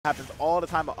happens all the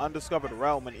time, an undiscovered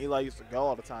realm when Eli used to go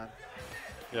all the time.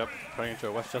 Yep, turning into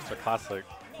a Westchester classic.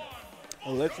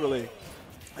 Literally.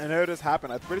 And there it is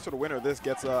happen. I'm pretty sure the winner of this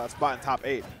gets a spot in top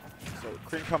 8. So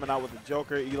Crin coming out with the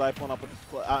Joker, Eli pulling up with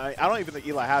the I don't even think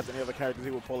Eli has any other characters he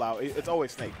would pull out. It's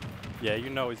always Snake. Yeah, you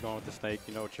know he's going with the Snake.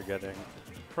 You know what you're getting.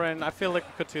 Crin, I feel like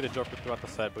we could see the Joker throughout the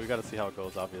set, but we got to see how it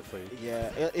goes, obviously. Yeah,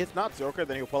 it's not Joker,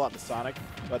 then he'll pull out the Sonic,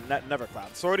 but never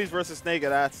Cloud. Swordies versus Snake,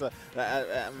 that's no.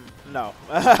 Nah,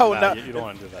 you don't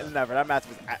want to do that. Never. That match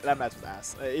was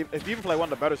ass. If you even play one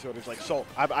of the better Swordies, like Shulk.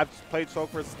 I've played Shulk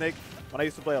versus Snake when I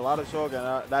used to play a lot of Shulk,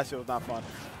 and that shit was not fun.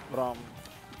 But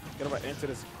get right into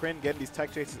this. Crin getting these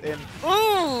tech chases in.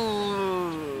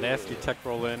 Ooh! Nasty tech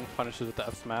roll in, punishes with the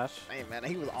F smash. Hey man,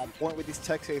 he was on point with these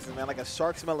tech chases, man. Like a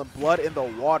shark smelling blood in the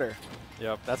water.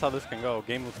 Yep, that's how this can go.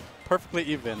 Game was perfectly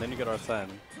even. Then you get Arsene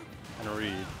and a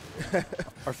read.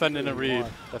 Arsene and a read.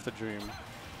 That's a dream.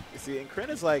 You see, and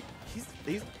Crin is like,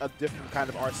 he's a different kind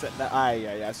of Arsene.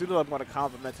 Yeah. As soon as I'm going to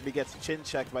compliment him, he gets chin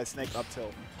checked by Snake up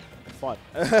tilt. Fun.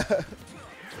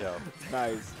 Yeah.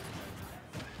 Nice.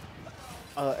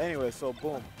 Anyway, so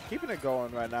boom. Keeping it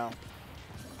going right now.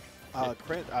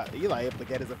 Eli able to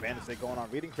get his advantage there going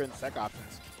on. Reading Crin's tech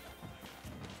options.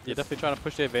 Yeah, definitely trying to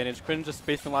push the advantage. Crin just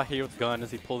spacing a lot here with gun as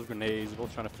he pulls grenades.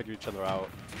 Both trying to figure each other out.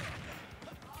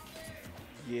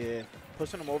 Yeah,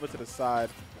 pushing him over to the side.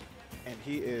 And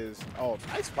he is,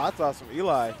 nice spot toss from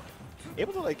Eli.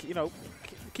 Able to, like, you know,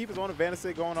 keep his own advantage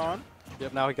there going on.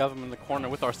 Yep, now he got him in the corner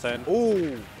with Arsene.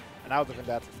 Ooh. And that was a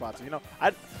fantastic spot. So, you know,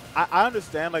 I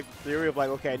understand, like, the theory of, like,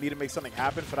 okay, I need to make something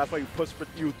happen. So that's why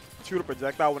you shoot a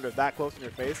projectile when they're that close in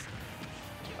your face.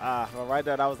 Well, right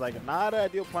there, that was, like, not an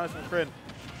ideal punish from Crin.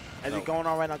 As he's going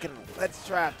on right now, getting ledge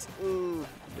trapped. Ooh.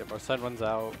 Yep, Arsene runs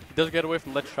out. He does get away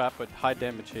from ledge trap, but high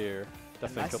damage here.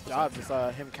 Definitely nice job, just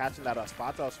him catching that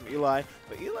spot toss from Eli.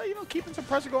 But Eli, you know, keeping some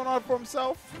pressure going on for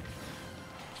himself.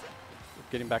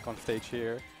 Getting back on stage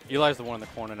here. Eli's the one in the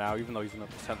corner now, even though he's in a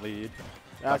 % lead.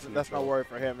 That's no worry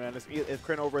for him, man. If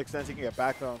Crin overextends, he can get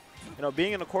back on. You know,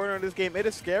 being in the corner in this game, it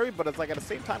is scary, but it's like at the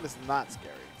same time, it's not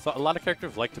scary. So a lot of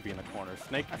characters like to be in the corner.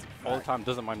 Snake all the time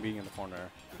doesn't mind being in the corner,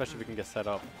 especially if he can get set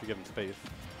up if you give him space.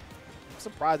 I'm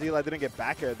surprised Eli didn't get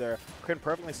back air there. Crin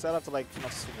perfectly set up to, like, you know,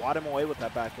 swat him away with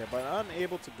that back air, but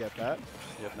unable to get that.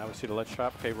 Yep, now we see the ledge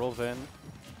trap. Okay, rolls in.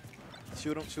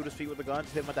 Shoot his feet with the gun.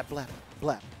 Just hit him with that blap,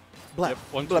 blap, blap. Yep,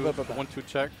 1-2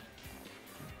 check.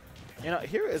 You know,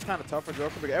 here it's kind of tough for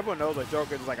Joker because everyone knows that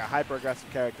Joker is like a hyper-aggressive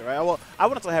character, right? Well, I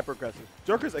wouldn't say hyper-aggressive.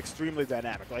 Joker's extremely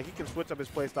dynamic. Like, he can switch up his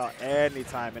playstyle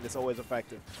anytime, and it's always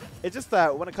effective. It's just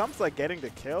that when it comes to, like, getting the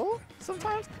kill,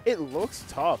 sometimes it looks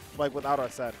tough, like, without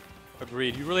Arsene.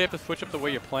 Agreed. You really have to switch up the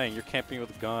way you're playing. You're camping with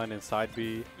a gun and side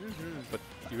B, but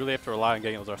you really have to rely on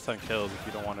getting those Arsene kills if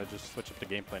you don't want to just switch up the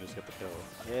gameplay and just get the kill.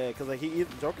 Yeah, because like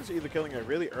Joker's either killing it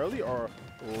really early or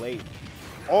late.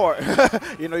 Or,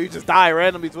 you know, you just die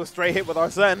randomly to a straight hit with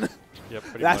Arsene. Yep,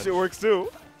 pretty that much. shit works too.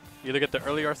 You either get the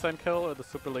early Arsene kill or the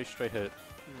super late straight hit.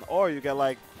 Or you get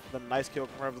like the nice kill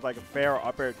from like a fair or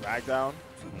up air drag down.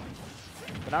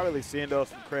 We're not really seeing those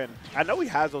from Crin. I know he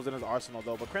has those in his arsenal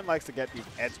though, but Crin likes to get these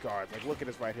edge guards. Like, look at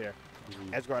this right here.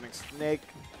 Edge guarding Snake.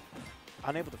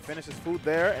 Unable to finish his food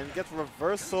there and gets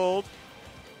reversaled.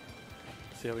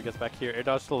 See how he gets back here. Air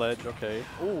dodge to ledge, okay.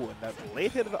 Ooh, and that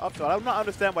late hit of the up tilt. I do not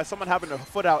understand why someone having their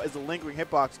foot out is a lingering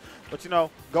hitbox. But, you know,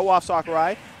 go off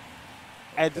Sakurai.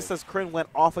 And just as Crin went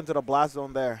off into the blast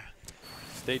zone there.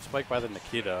 Stage spike by the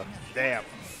Nikita. Damn.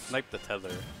 Sniped the tether.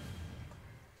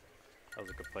 That was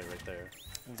a good play right there.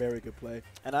 Very good play.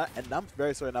 And I'm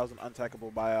very certain that was an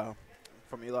untackable by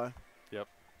from Eli. Yep.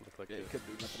 Looked like it. Couldn't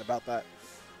do nothing about that.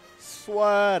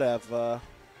 Whatever.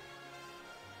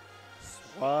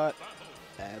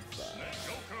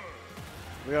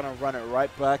 We're going to run it right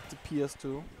back to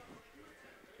PS2.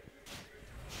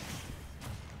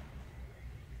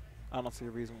 I don't see a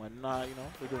reason why not, you know.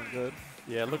 We're doing good.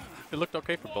 Yeah, it looked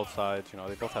okay for both sides. You know,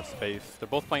 they both have space. They're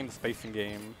both playing the spacing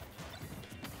game.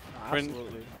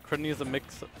 Absolutely.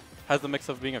 Chrininja has the mix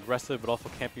of being aggressive, but also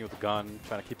camping with a gun,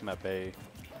 trying to keep him at bay.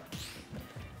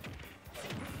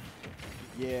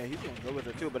 Yeah, he's doing good with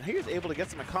it too, but he was able to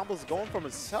get some combos going from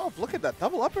himself. Look at that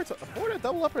double upper to forward,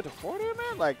 double upper to forward,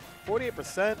 man. Like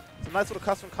 48%. Some nice little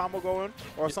custom combo going,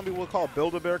 or some people would call it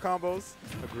Build-A-Bear combos.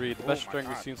 Agreed. The best string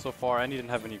we've seen so far, and he didn't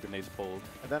have any grenades pulled.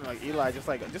 And then like Eli, just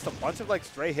a bunch of like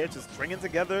stray hits, just stringing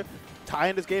together,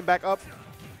 tying this game back up.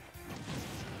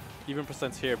 Even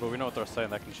percents here, but we know what they're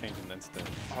saying. That can change in an instant.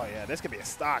 Oh yeah, this could be a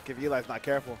stock if Eli's not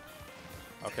careful.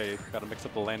 Okay, got to mix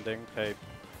up the landing. Okay.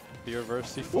 The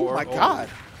reverse C4. Oh my god.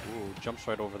 Ooh, jumps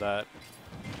right over that.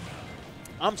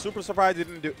 I'm super surprised he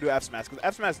didn't do F smash, because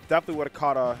F smash definitely would have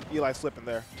caught Eli slipping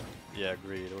there. Yeah,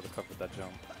 agreed. It would have covered that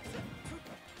jump.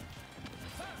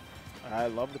 I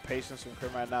love the patience from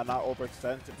Chrim right now, not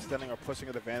overextending or pushing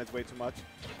an advantage way too much.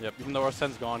 Yep, even though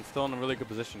Arsene's gone, still in a really good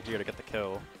position here to get the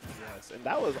kill. Yes, and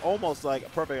that was almost like a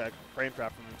perfect like frame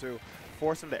trap from him too.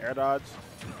 Force him to air dodge.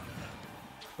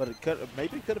 But it could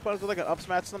maybe could have put us with like an up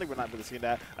smash something. We're not really seeing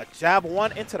that. A jab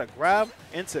one into the grab,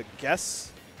 into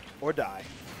guess or die.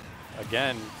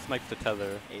 Again, snipes the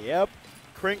tether. Yep.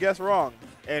 Chrin guessed wrong,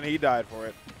 and he died for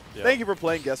it. Yep. Thank you for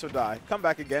playing Guess or Die. Come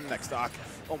back again next stock.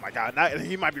 Oh my god, now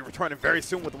he might be returning very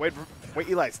soon with the way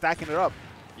Eli's stacking it up.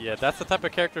 Yeah, that's the type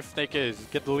of character Snake is.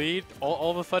 Get the lead,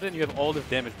 all of a sudden you have all this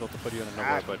damage built to put you in a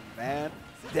nowhere. But man,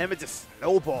 damage just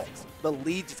snowballs. The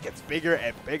lead just gets bigger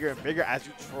and bigger and bigger as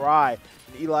you try.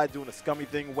 And Eli doing the scummy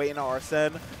thing, waiting on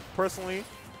Arsene. Personally,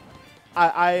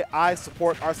 I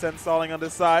support Arsene stalling on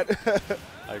this side.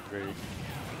 I agree.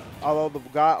 Although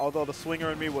the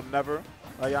swinger in me will never.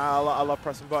 Like I love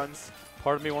pressing buttons.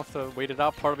 Part of me wants to wait it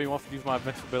out. Part of me wants to use my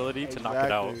invincibility to knock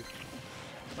it out.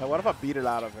 Like, what if I beat it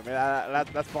out of him?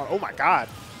 That's fun. Oh my god.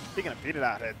 Speaking of beat it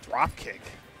out, a drop kick.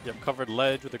 Yep, covered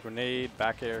ledge with a grenade,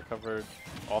 back air covered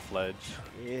off ledge.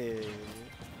 Yeah.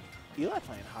 Eli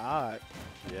playing hot.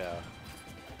 Yeah.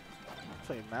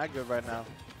 Playing mad good right now.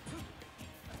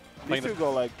 These two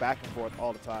go like back and forth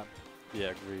all the time. Yeah,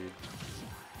 agreed.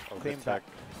 Oh, Clean good tech.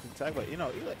 back, but you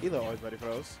know, Eli always ready for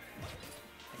those.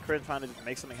 And Chrin trying to just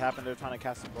make something happen. They're trying to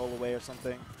cast a roll away or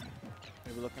something.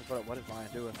 Maybe looking for what is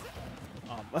Ryan doing?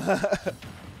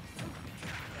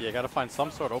 Yeah, gotta find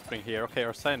some sort of opening here. Okay,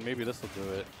 Arsene, maybe this will do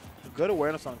it. Good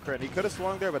awareness on Chrin. He could have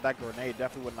swung there, but that grenade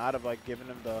definitely would not have like given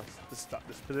him this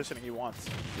positioning he wants.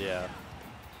 Yeah,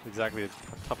 exactly. It's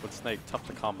tough with Snake, tough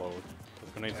to combo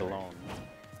with grenades alone.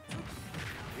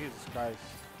 Jesus Christ.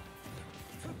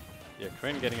 Yeah,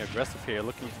 Chrin getting aggressive here,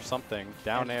 looking for something.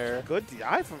 Down air. Good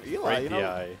DI from Eli. Great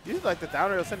DI. Usually like the down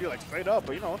air will send you like straight up,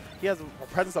 but you know, he has a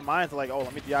presence of mind to like, oh,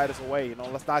 let me DI this away. You know,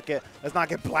 let's not get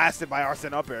blasted by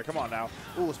Arsene up here. Come on now.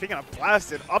 Ooh, speaking of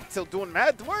blasted, up tilt doing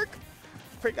mad work.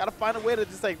 Chrin gotta find a way to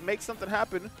just like make something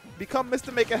happen. Become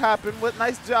Mr. Make It Happen. With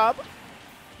nice job.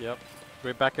 Yep.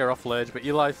 Great back air off ledge, but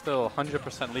Eli's still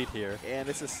 100% lead here. And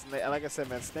this is, like I said,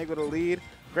 man, Snake with a lead.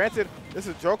 Granted, this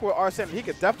is Joker with Arsene. He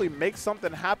could definitely make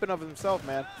something happen of himself,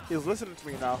 man. He's listening to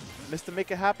me now. Mr. Make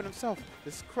It Happen himself.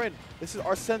 This is Chrin. This is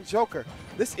Arsene Joker.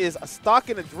 This is a stock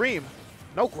in a dream.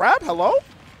 No grab? Hello?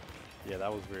 Yeah,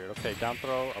 that was weird. Okay, down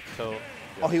throw, up tilt. Yep.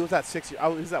 Oh, he was at 60.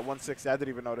 Oh, he was at 160. I didn't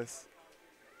even notice.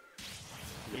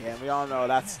 Yeah, and we all know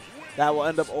that will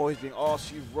end up always being all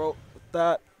she wrote with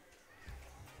that.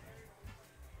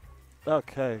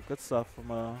 Okay, good stuff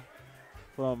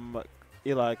from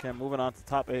Eliakim. Moving on to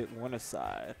top 8 winner's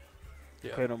side.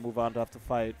 Yeah. Okay, to move on to have to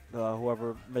fight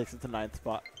whoever makes it to 9th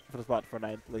spot for the spot for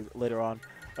 9th later on.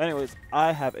 Anyways,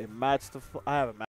 I have a match